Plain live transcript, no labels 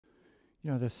You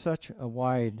know, there's such a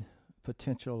wide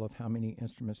potential of how many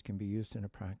instruments can be used in a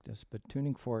practice, but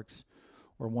tuning forks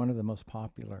were one of the most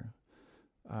popular.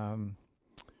 Um,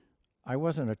 I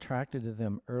wasn't attracted to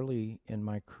them early in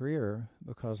my career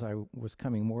because I was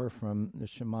coming more from the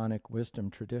shamanic wisdom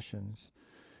traditions,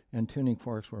 and tuning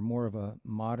forks were more of a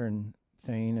modern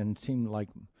thing and seemed like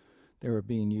they were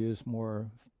being used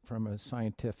more from a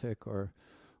scientific or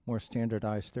more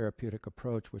standardized therapeutic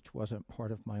approach, which wasn't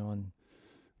part of my own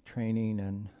training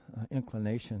and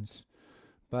inclinations.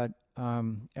 But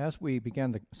as we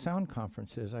began the sound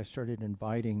conferences, I started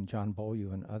inviting John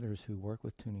Beaulieu and others who work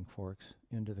with tuning forks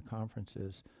into the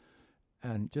conferences,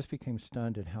 and just became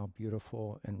stunned at how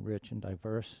beautiful and rich and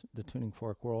diverse the tuning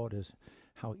fork world is,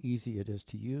 how easy it is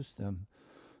to use them,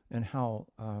 and how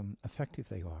effective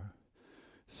they are.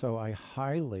 So I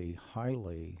highly,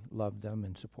 highly love them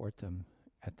and support them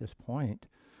at this point.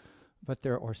 But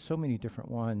there are so many different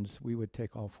ones, we would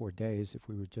take all 4 days if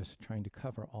we were just trying to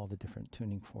cover all the different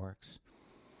tuning forks.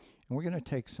 And we're going to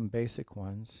take some basic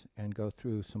ones and go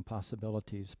through some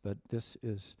possibilities, but this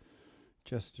is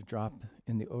just a drop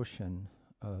in the ocean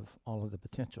of all of the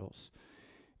potentials.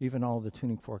 Even all the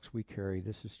tuning forks we carry,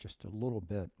 this is just a little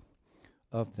bit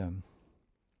of them.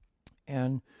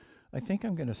 And I think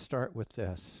I'm going to start with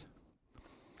this.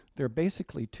 There are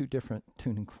basically two different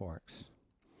tuning forks.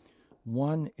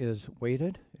 One is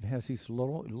weighted. It has these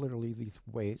literally these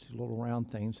weights, little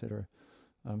round things that are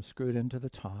screwed into the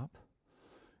top,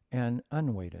 and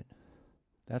unweighted.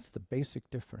 That's the basic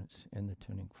difference in the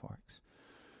tuning forks.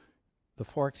 The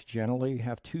forks generally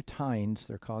have two tines,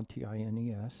 they're called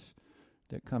Tines,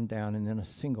 that come down, and then a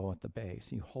single at the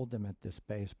base. You hold them at this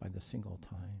base by the single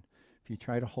tine. If you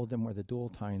try to hold them where the dual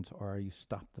tines are, you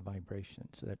stop the vibration,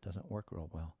 so that doesn't work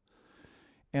real well.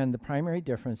 And the primary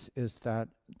difference is that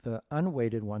the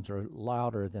unweighted ones are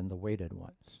louder than the weighted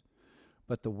ones.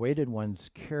 But the weighted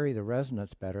ones carry the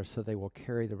resonance better, so they will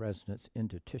carry the resonance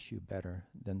into tissue better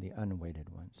than the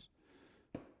unweighted ones.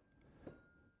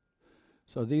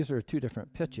 So these are two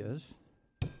different pitches.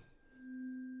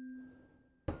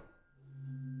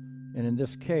 And in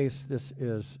this case, this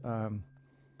is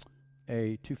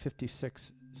a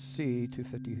 256C,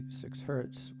 256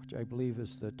 hertz, which I believe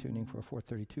is the tuning for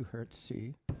 432 hertz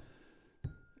C.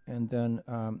 And then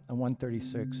a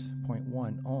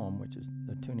 136.1 ohm, which is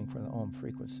the tuning for the ohm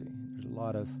frequency. There's a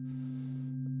lot of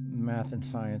math and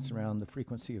science around the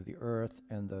frequency of the earth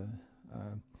and the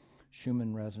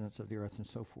Schumann resonance of the earth and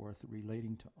so forth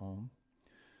relating to ohm.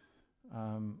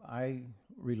 I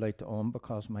relate to ohm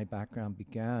because my background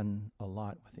began a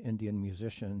lot with Indian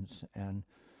musicians and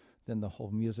then the whole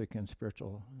music and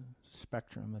spiritual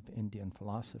spectrum of Indian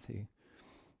philosophy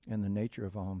and the nature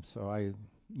of ohm. So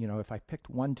if I picked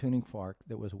one tuning fork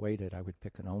that was weighted, I would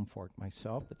pick an ohm fork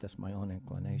myself, but that's my own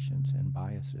inclinations and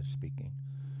biases speaking.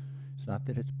 It's not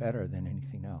that it's better than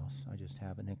anything else. I just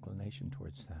have an inclination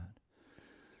towards that.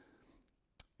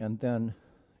 And then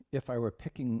if I were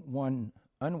picking one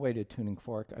unweighted tuning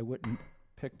fork, I wouldn't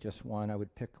pick just one. I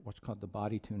would pick what's called the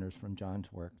body tuners from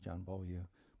John's work, John Beaulieu,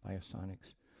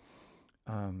 Biosonics.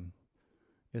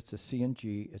 It's a C and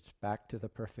G. It's back to the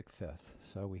perfect fifth.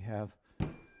 So we have the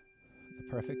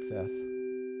perfect fifth.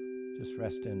 Just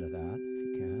rest into that if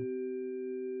you can.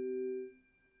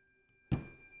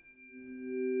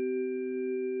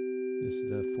 This is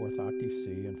the fourth octave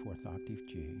C and fourth octave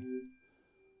G.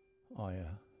 Oh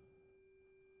yeah.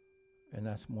 And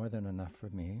that's more than enough for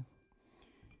me.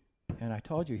 And I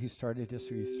told you he started his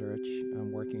research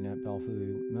working at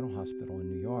Bellevue Mental Hospital in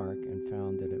New York and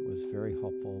found that it was very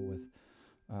helpful with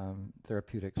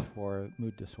therapeutics for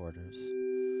mood disorders.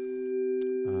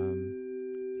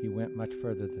 He went much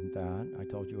further than that. I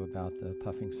told you about the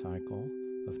puffing cycle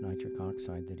of nitric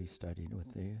oxide that he studied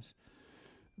with these.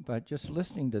 But just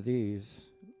listening to these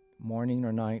morning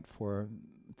or night for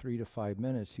 3 to 5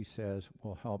 minutes, he says,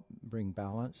 will help bring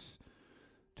balance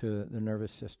to the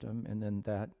nervous system, and then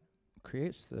that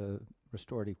creates the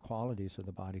restorative qualities of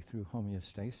the body through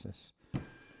homeostasis.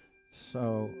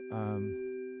 So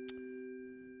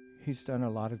he's done a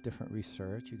lot of different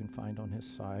research you can find on his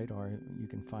site, or you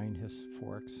can find his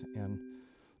forks and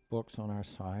books on our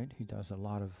site. He does a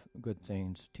lot of good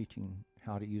things, teaching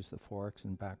how to use the forks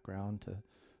and background to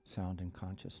sound and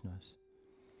consciousness.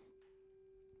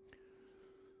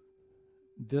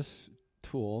 This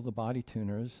tool, the body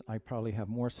tuners, I probably have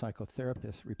more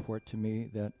psychotherapists report to me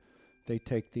that they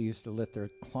take these to let their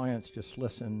clients just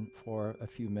listen for a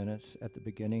few minutes at the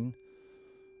beginning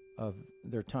of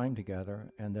their time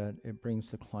together, and that it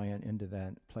brings the client into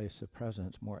that place of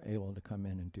presence, more able to come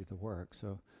in and do the work.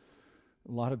 So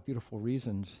a lot of beautiful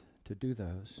reasons to do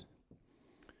those.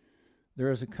 There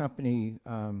is a company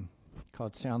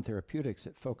called Sound Therapeutics.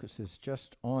 It focuses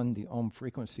just on the ohm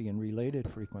frequency and related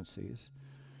frequencies.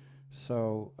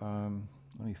 So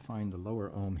let me find the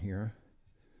lower ohm here.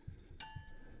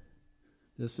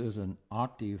 This is an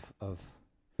octave of,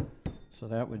 so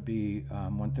that would be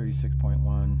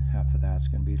 136.1. Half of that's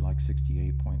going to be like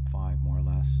 68.5 more or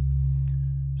less.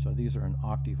 So these are an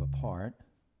octave apart.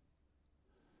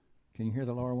 Can you hear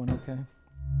the lower one okay?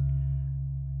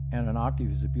 And an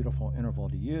octave is a beautiful interval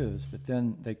to use, but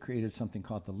then they created something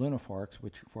called the Luniforks,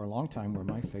 which for a long time were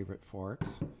my favorite forks.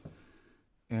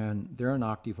 And they're an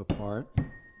octave apart.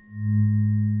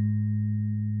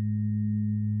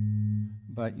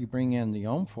 But you bring in the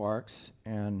ohm forks,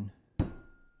 and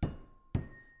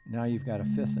now you've got a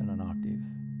fifth in an octave,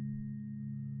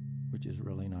 which is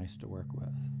really nice to work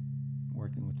with,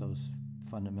 working with those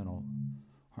fundamental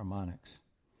harmonics.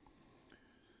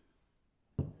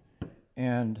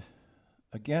 And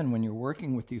again, when you're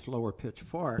working with these lower pitch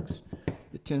forks,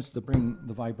 it tends to bring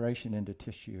the vibration into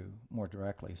tissue more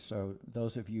directly. So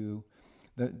those of you,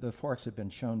 the forks have been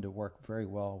shown to work very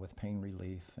well with pain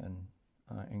relief and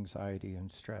anxiety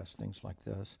and stress, things like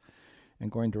this. And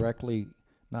going directly,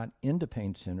 not into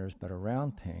pain centers, but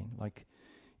around pain. Like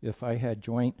if I had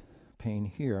joint pain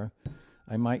here,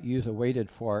 I might use a weighted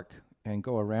fork and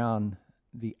go around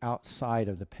the outside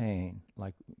of the pain,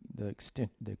 like the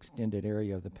extended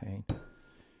area of the pain,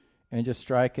 and just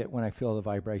strike it when I feel the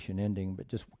vibration ending, but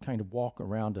just kind of walk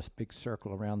around this big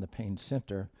circle around the pain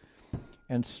center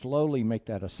and slowly make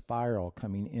that a spiral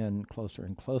coming in closer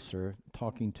and closer,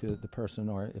 talking to the person,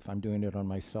 or if I'm doing it on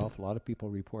myself, a lot of people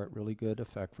report really good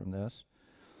effect from this.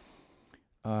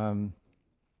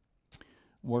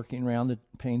 Working around the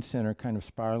pain center, kind of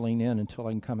spiraling in until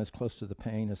I can come as close to the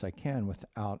pain as I can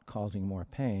without causing more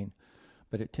pain,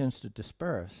 but it tends to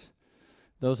disperse.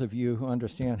 Those of you who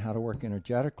understand how to work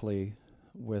energetically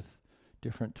with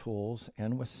different tools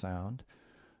and with sound,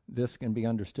 this can be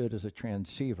understood as a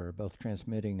transceiver, both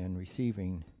transmitting and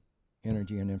receiving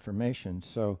energy and information.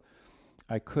 So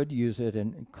I could use it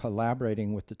in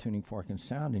collaborating with the tuning fork and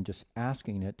sound and just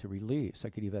asking it to release. I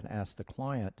could even ask the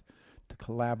client to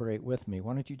collaborate with me.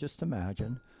 Why don't you just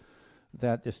imagine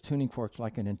that this tuning fork's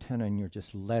like an antenna and you're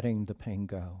just letting the pain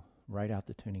go right out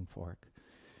the tuning fork.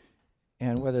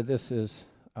 And whether this is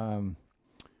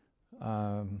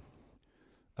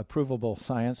approvable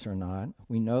science or not,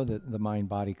 we know that the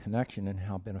mind-body connection and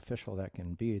how beneficial that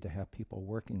can be to have people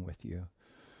working with you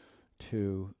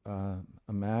to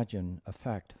imagine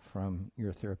effect from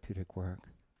your therapeutic work.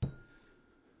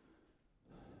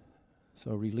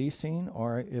 So releasing,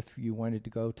 or if you wanted to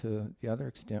go to the other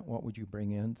extent, what would you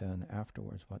bring in then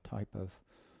afterwards? What type of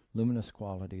luminous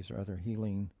qualities or other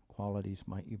healing qualities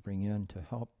might you bring in to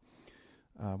help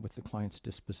with the client's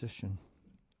disposition?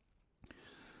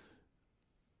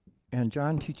 And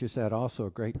John teaches that also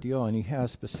a great deal, and he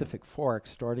has specific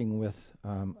forks starting with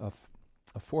a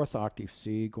fourth octave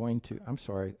C going to, a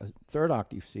third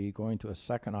octave C going to a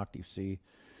second octave C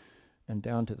and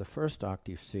down to the first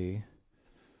octave C,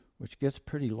 which gets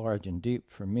pretty large and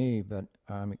deep for me, but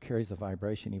it carries the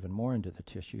vibration even more into the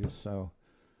tissue. So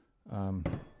I don't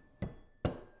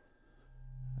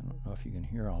know if you can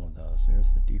hear all of those.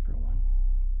 There's the deeper one.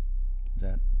 Is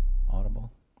that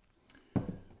audible?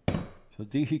 So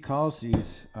he calls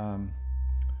these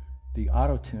the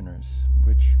auto-tuners,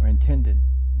 which are intended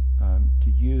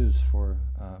to use for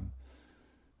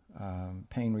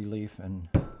pain relief and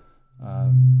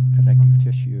connective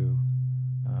tissue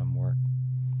work.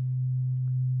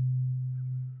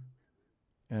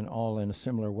 And all in a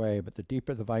similar way, but the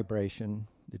deeper the vibration,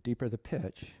 the deeper the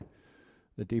pitch,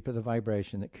 the deeper the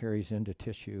vibration that carries into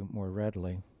tissue more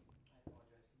readily. I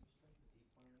apologize.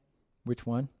 Can you strike the deep one again? Which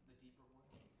one?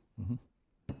 The deeper one? Mm-hmm.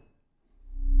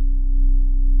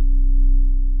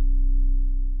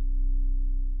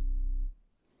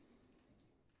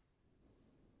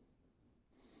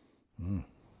 Mm.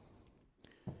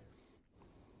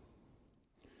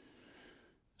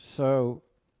 So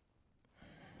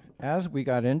as we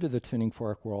got into the tuning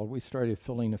fork world, we started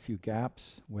filling a few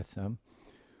gaps with them.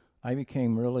 I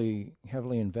became really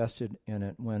heavily invested in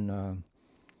it when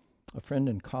a friend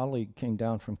and colleague came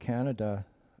down from Canada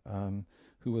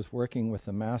who was working with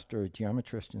a master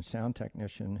geometrist and sound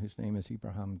technician whose name is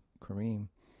Ibrahim Karim.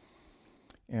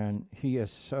 And he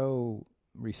is so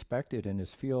respected in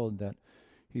his field that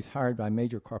he's hired by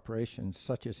major corporations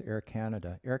such as Air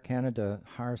Canada. Air Canada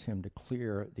hires him to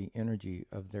clear the energy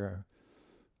of their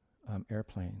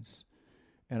airplanes.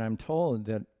 And I'm told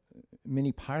that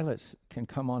many pilots can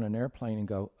come on an airplane and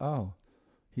go, oh,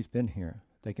 he's been here.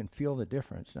 They can feel the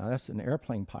difference. Now that's an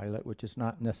airplane pilot, which is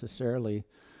not necessarily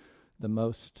the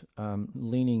most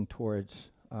leaning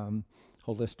towards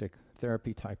holistic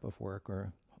therapy type of work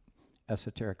or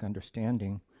esoteric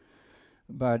understanding.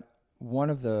 But one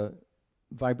of the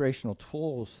vibrational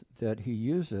tools that he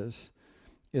uses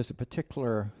is a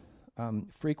particular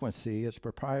frequency. It's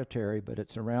proprietary, but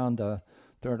it's around a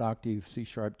third octave C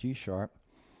sharp, G sharp.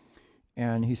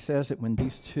 And he says that when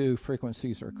these two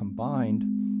frequencies are combined,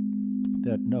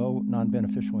 that no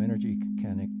non-beneficial energy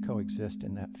can coexist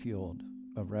in that field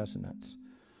of resonance.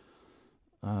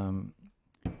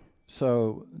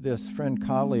 So this friend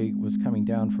colleague was coming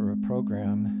down for a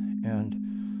program and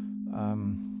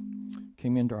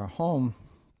came into our home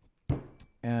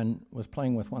and was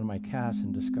playing with one of my cats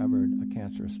and discovered a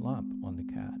cancerous lump on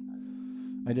the cat.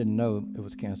 I didn't know it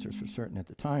was cancerous for certain at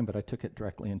the time, but I took it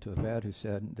directly into a vet who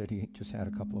said that he just had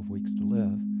a couple of weeks to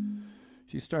live.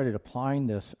 She started applying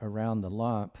this around the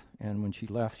lump, and when she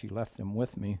left them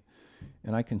with me.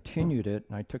 And I continued it,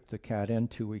 and I took the cat in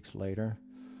 2 weeks later.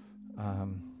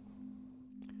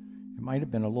 It might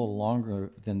have been a little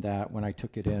longer than that when I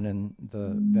took it in and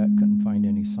the vet couldn't find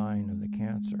any sign of the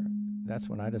cancer. That's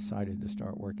when I decided to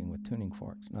start working with tuning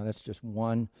forks. Now, that's just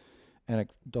one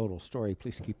anecdotal story.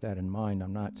 Please keep that in mind.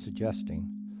 I'm not suggesting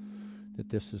that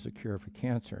this is a cure for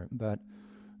cancer, but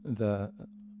the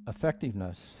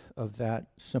effectiveness of that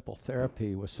simple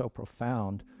therapy was so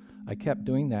profound. I kept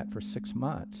doing that for 6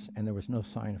 months, and there was no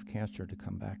sign of cancer to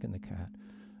come back in the cat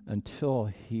until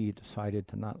he decided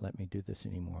to not let me do this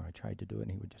anymore. I tried to do it,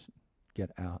 and he would just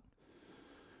get out.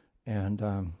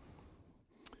 And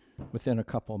within a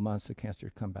couple of months, the cancer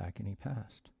had come back, and he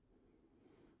passed.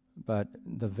 But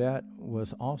the vet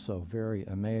was also very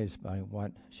amazed by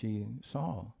what she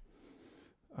saw.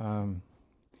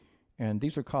 And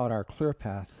these are called our clear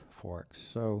path forks.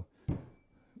 So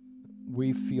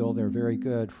we feel they're very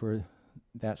good for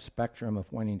that spectrum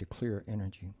of wanting to clear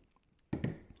energy.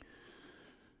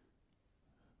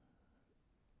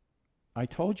 I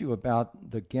told you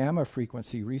about the gamma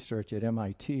frequency research at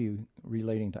MIT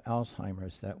relating to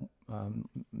Alzheimer's, that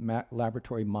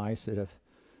laboratory mice that have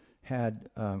had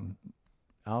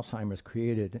Alzheimer's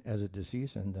created as a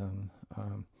disease in them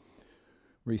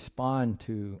respond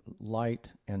to light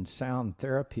and sound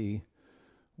therapy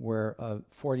where a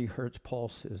 40 hertz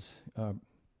pulse is,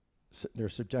 they're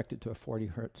subjected to a 40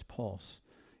 hertz pulse,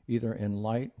 either in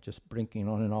light, just blinking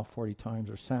on and off 40 times,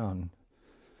 or sound,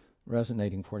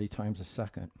 resonating 40 times a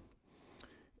second.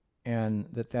 And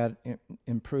that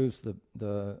improves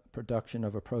the production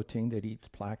of a protein that eats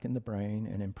plaque in the brain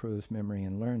and improves memory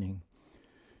and learning.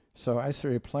 So I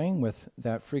started playing with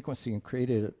that frequency and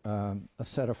created a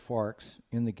set of forks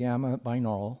in the gamma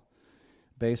binaural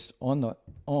based on the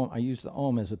ohm. I used the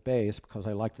ohm as a base because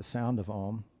I like the sound of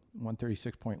ohm,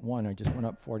 136.1. I just went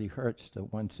up 40 hertz to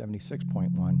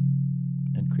 176.1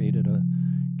 and created a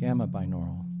gamma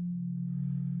binaural.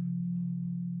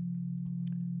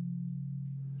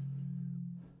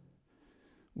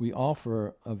 We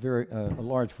offer a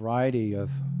large variety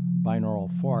of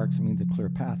binaural forks. I mean, the clear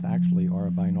path actually are a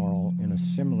binaural in a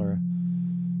similar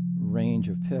range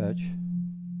of pitch.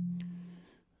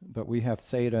 But we have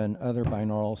theta and other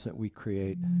binaurals that we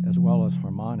create, as well as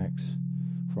harmonics,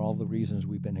 for all the reasons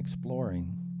we've been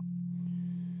exploring.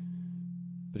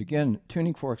 But again,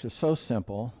 tuning forks are so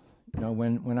simple. You know,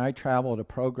 when I travel to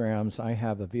programs, I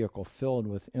have a vehicle filled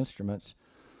with instruments.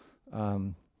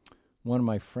 One of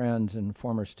my friends and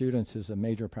former students is a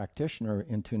major practitioner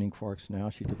in tuning forks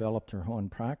now. She developed her own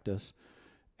practice,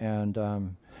 and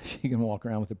she can walk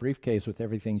around with a briefcase with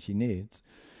everything she needs.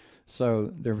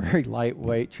 So they're very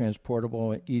lightweight,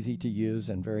 transportable, easy to use,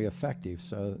 and very effective.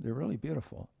 So they're really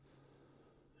beautiful.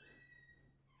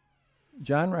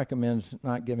 John recommends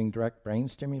not giving direct brain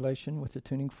stimulation with the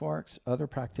tuning forks. Other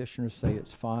practitioners say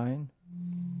it's fine.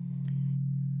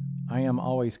 I am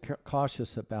always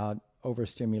cautious about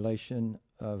overstimulation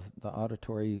of the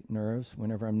auditory nerves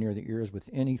whenever I'm near the ears with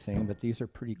anything, but these are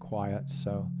pretty quiet,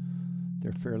 so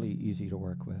they're fairly easy to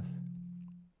work with.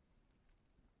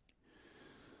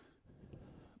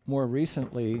 More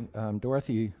recently,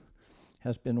 Dorothy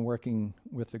has been working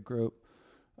with a group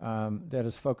that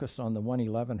is focused on the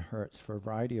 111 hertz for a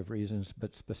variety of reasons,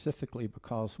 but specifically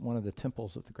because one of the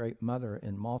temples of the Great Mother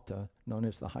in Malta, known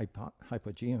as the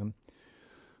Hypogeum,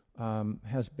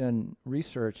 has been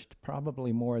researched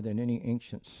probably more than any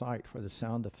ancient site for the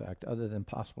sound effect, other than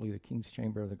possibly the King's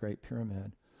Chamber of the Great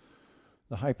Pyramid.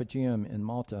 The Hypogeum in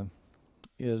Malta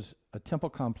is a temple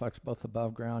complex both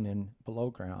above ground and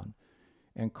below ground,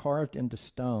 and carved into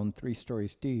stone 3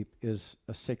 stories deep is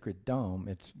a sacred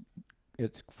dome.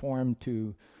 It's formed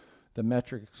to the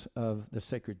metrics of the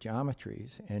sacred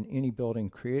geometries, and any building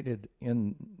created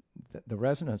in the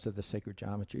resonance of the sacred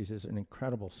geometries is an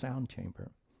incredible sound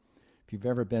chamber. If If you've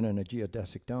ever been in a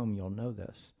geodesic dome, you'll know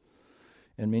this.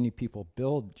 And many people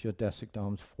build geodesic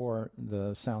domes for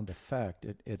the sound effect.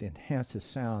 It enhances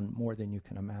sound more than you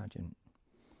can imagine.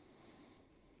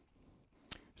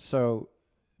 So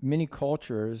many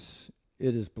cultures,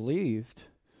 it is believed,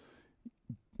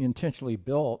 intentionally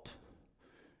built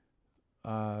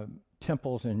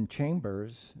temples and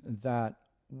chambers that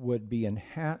would be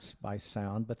enhanced by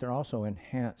sound, but they're also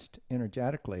enhanced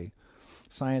energetically.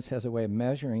 Science has a way of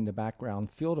measuring the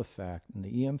background field effect and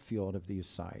the EM field of these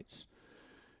sites.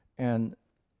 And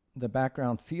the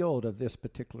background field of this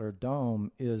particular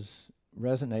dome is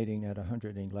resonating at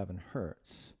 111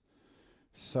 hertz.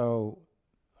 So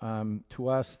to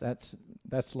us,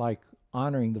 that's like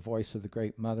honoring the voice of the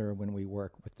Great Mother when we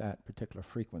work with that particular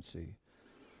frequency.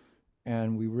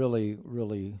 And we really,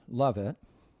 really love it.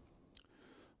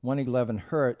 111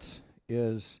 hertz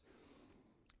is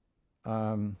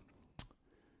a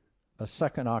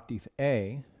second octave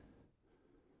A,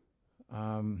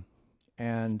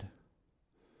 and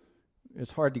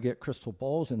it's hard to get crystal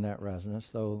bowls in that resonance,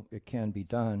 though it can be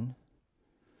done.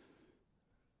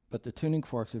 But the tuning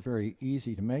forks are very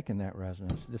easy to make in that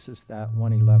resonance. This is that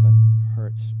 111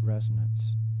 hertz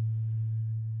resonance.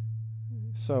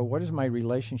 So what is my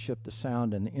relationship to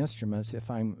sound and the instruments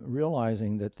if I'm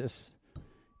realizing that this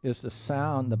is the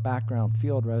sound, the background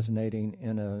field resonating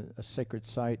in a sacred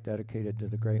site dedicated to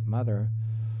the Great Mother?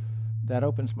 That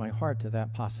opens my heart to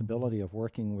that possibility of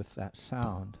working with that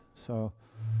sound. So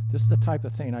this is the type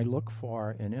of thing I look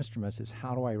for in instruments, is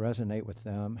how do I resonate with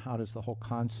them? How does the whole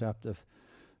concept of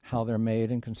how they're made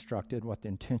and constructed, what the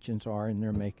intentions are in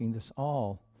their making, this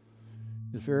all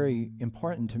is very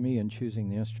important to me in choosing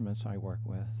the instruments I work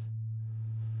with.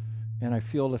 And I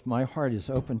feel if my heart is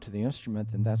open to the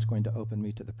instrument, then that's going to open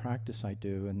me to the practice I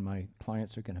do, and my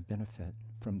clients are going to benefit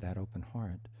from that open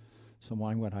heart. So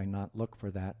why would I not look for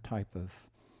that type of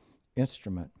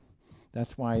instrument?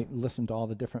 That's why I listen to all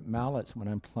the different mallets when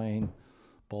I'm playing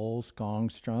bowls,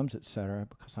 gongs, drums, etc.,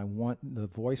 because I want the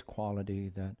voice quality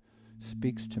that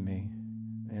speaks to me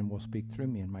and will speak through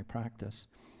me in my practice.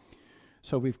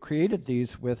 So we've created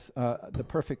these with the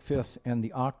perfect fifth and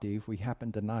the octave. We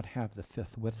happen to not have the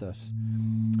fifth with us,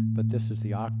 but this is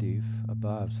the octave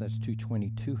above, so that's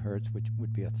 222 hertz, which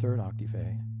would be a third octave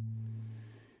A.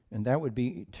 And that would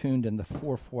be tuned in the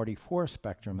 444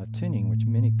 spectrum of tuning, which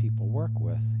many people work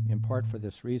with, in part for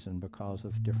this reason, because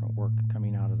of different work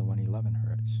coming out of the 111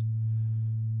 hertz.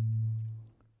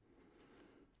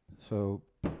 So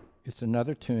it's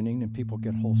another tuning, and people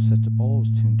get whole sets of bowls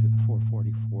tuned to the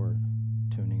 444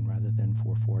 tuning rather than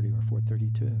 440 or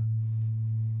 432.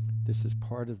 This is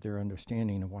part of their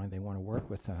understanding of why they want to work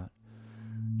with that.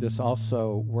 This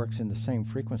also works in the same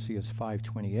frequency as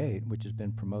 528, which has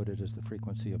been promoted as the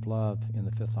frequency of love in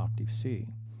the fifth octave C.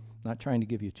 Not trying to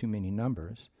give you too many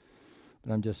numbers,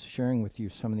 but I'm just sharing with you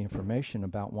some of the information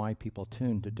about why people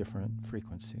tune to different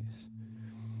frequencies.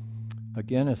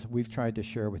 Again, as we've tried to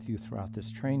share with you throughout this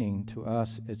training, to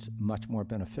us it's much more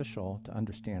beneficial to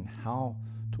understand how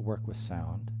to work with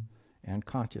sound and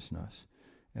consciousness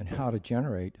and how to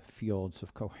generate fields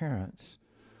of coherence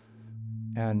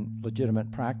and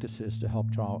legitimate practices to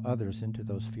help draw others into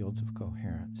those fields of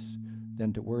coherence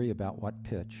than to worry about what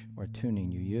pitch or tuning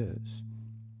you use.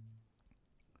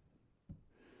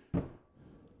 And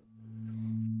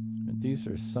these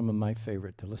are some of my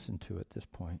favorite to listen to at this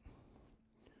point.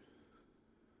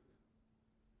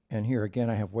 And here again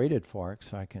I have weighted forks,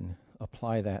 so I can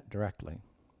apply that directly.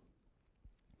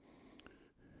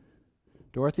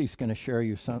 Dorothy's going to share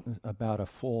you something about a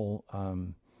full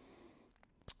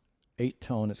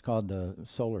 8-tone. It's called the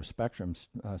Solar Spectrum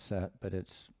set, but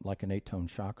it's like an 8-tone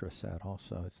chakra set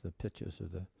also. It's the pitches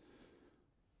of the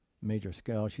major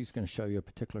scale. She's going to show you a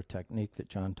particular technique that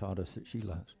John taught us that she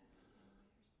loves.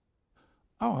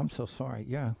 Oh, I'm so sorry.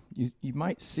 Yeah, you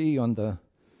might see on the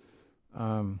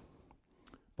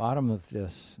bottom of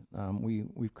this,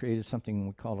 we've created something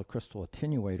we call a crystal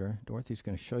attenuator. Dorothy's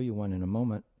going to show you one in a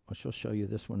moment. Well, she'll show you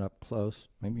this one up close.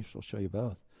 Maybe she'll show you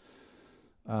both.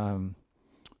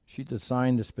 She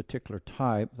designed this particular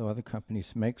type, though other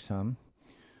companies make some.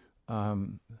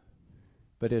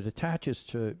 But it attaches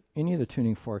to any of the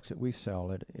tuning forks that we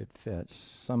sell. It fits.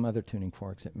 Some other tuning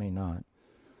forks it may not.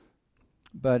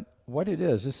 But what it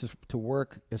is, this is to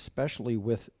work especially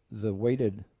with the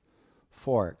weighted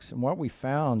forks. And what we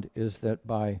found is that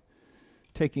by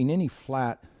taking any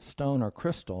flat stone or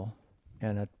crystal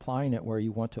and applying it where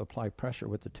you want to apply pressure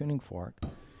with the tuning fork,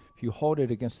 if you hold it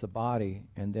against the body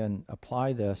and then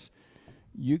apply this,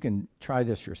 you can try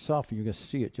this yourself and you're going to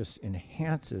see it just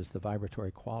enhances the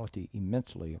vibratory quality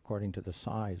immensely according to the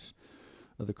size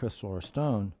of the crystal or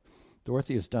stone.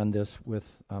 Dorothy has done this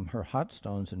with her hot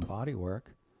stones and body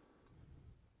work,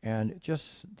 and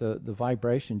the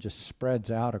vibration just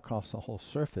spreads out across the whole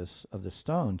surface of the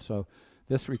stone. So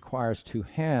this requires two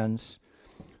hands.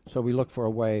 So we look for a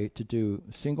way to do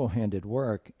single-handed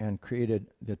work and created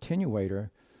the attenuator.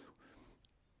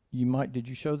 Did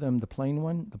you show them the plain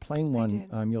one? The plain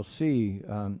one, you'll see,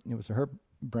 it was her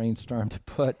brainstorm to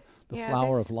put the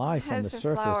flower of life on the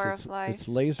surface. It's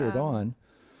lasered on.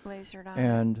 Lasered on.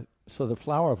 And so the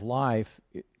flower of life,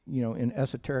 in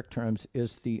esoteric terms,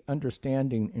 is the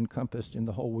understanding encompassed in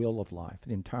the whole wheel of life.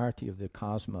 The entirety of the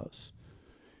cosmos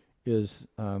is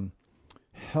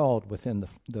held within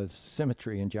the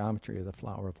symmetry and geometry of the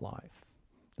flower of life.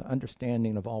 The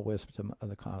understanding of all wisdom of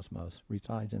the cosmos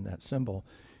resides in that symbol,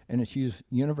 and it's used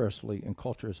universally in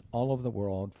cultures all over the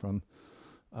world, from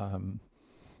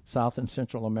South and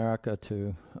Central America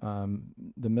to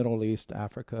the Middle East,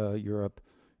 Africa, Europe,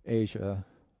 Asia.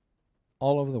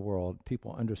 All over the world,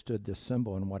 people understood this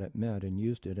symbol and what it meant and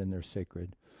used it in their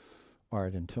sacred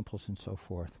art and temples and so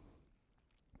forth.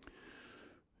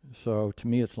 So to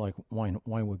me, it's like,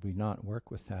 why would we not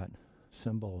work with that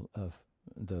symbol of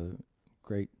the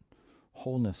great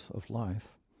wholeness of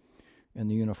life and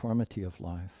the uniformity of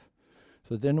life?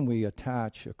 So then we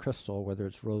attach a crystal, whether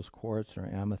it's rose quartz or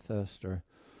amethyst or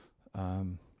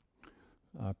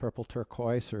purple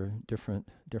turquoise or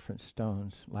different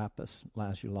stones, lapis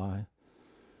lazuli.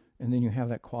 And then you have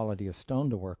that quality of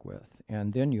stone to work with.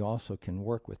 And then you also can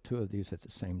work with two of these at the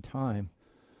same time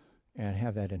and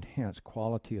have that enhanced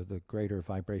quality of the greater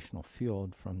vibrational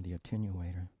field from the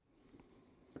attenuator.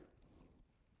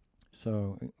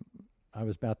 So I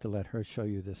was about to let her show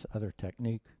you this other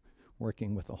technique,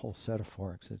 working with a whole set of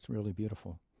forks. It's really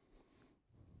beautiful.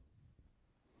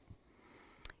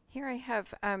 Here I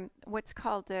have what's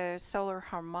called a solar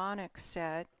harmonic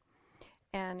set,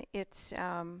 and it's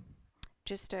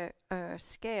just a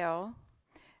scale,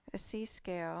 a C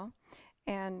scale,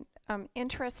 and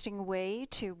interesting way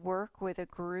to work with a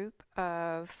group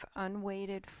of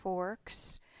unweighted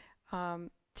forks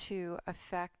to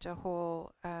affect a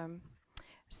whole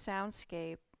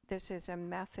soundscape. This is a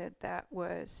method that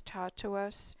was taught to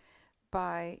us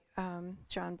by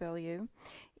John Bellew.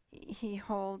 He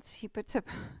puts up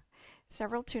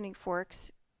several tuning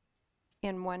forks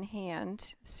in one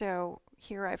hand. So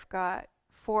here I've got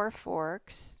 4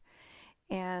 forks,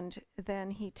 and then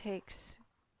he takes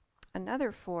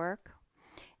another fork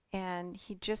and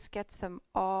he just gets them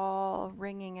all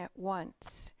ringing at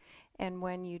once. And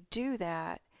when you do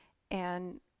that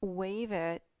and wave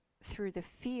it through the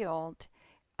field,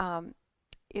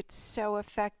 it's so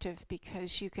effective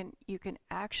because you can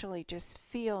actually just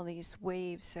feel these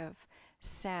waves of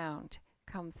sound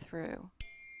come through.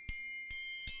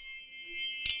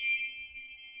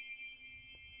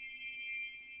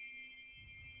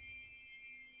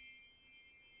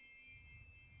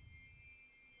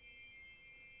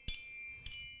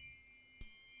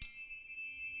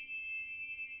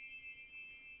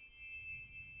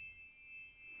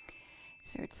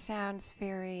 So it sounds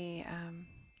very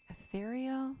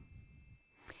ethereal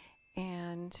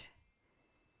and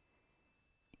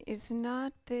is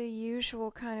not the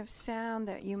usual kind of sound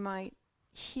that you might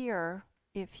hear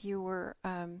if you were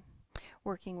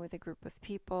working with a group of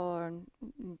people or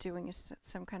doing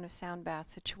some kind of sound bath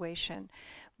situation.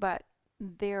 But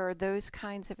there are those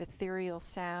kinds of ethereal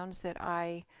sounds that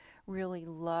I really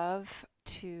love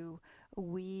to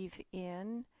weave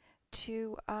in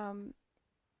to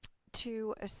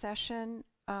a session,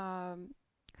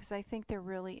 because I think they're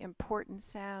really important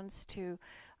sounds to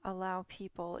allow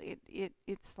people.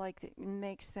 It's like it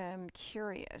makes them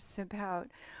curious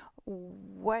about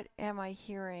what am I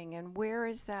hearing and where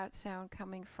is that sound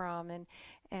coming from,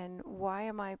 and why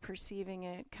am I perceiving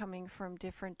it coming from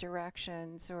different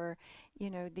directions, or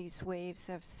these waves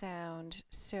of sound.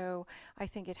 So I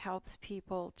think it helps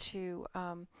people to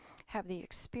have the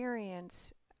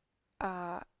experience,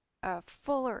 a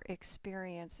fuller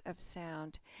experience of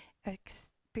sound,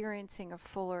 experiencing a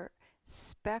fuller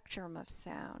spectrum of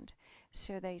sound,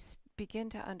 so they begin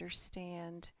to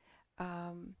understand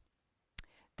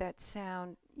that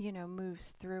sound,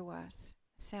 moves through us.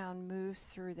 Sound moves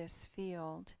through this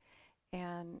field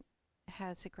and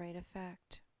has a great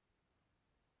effect.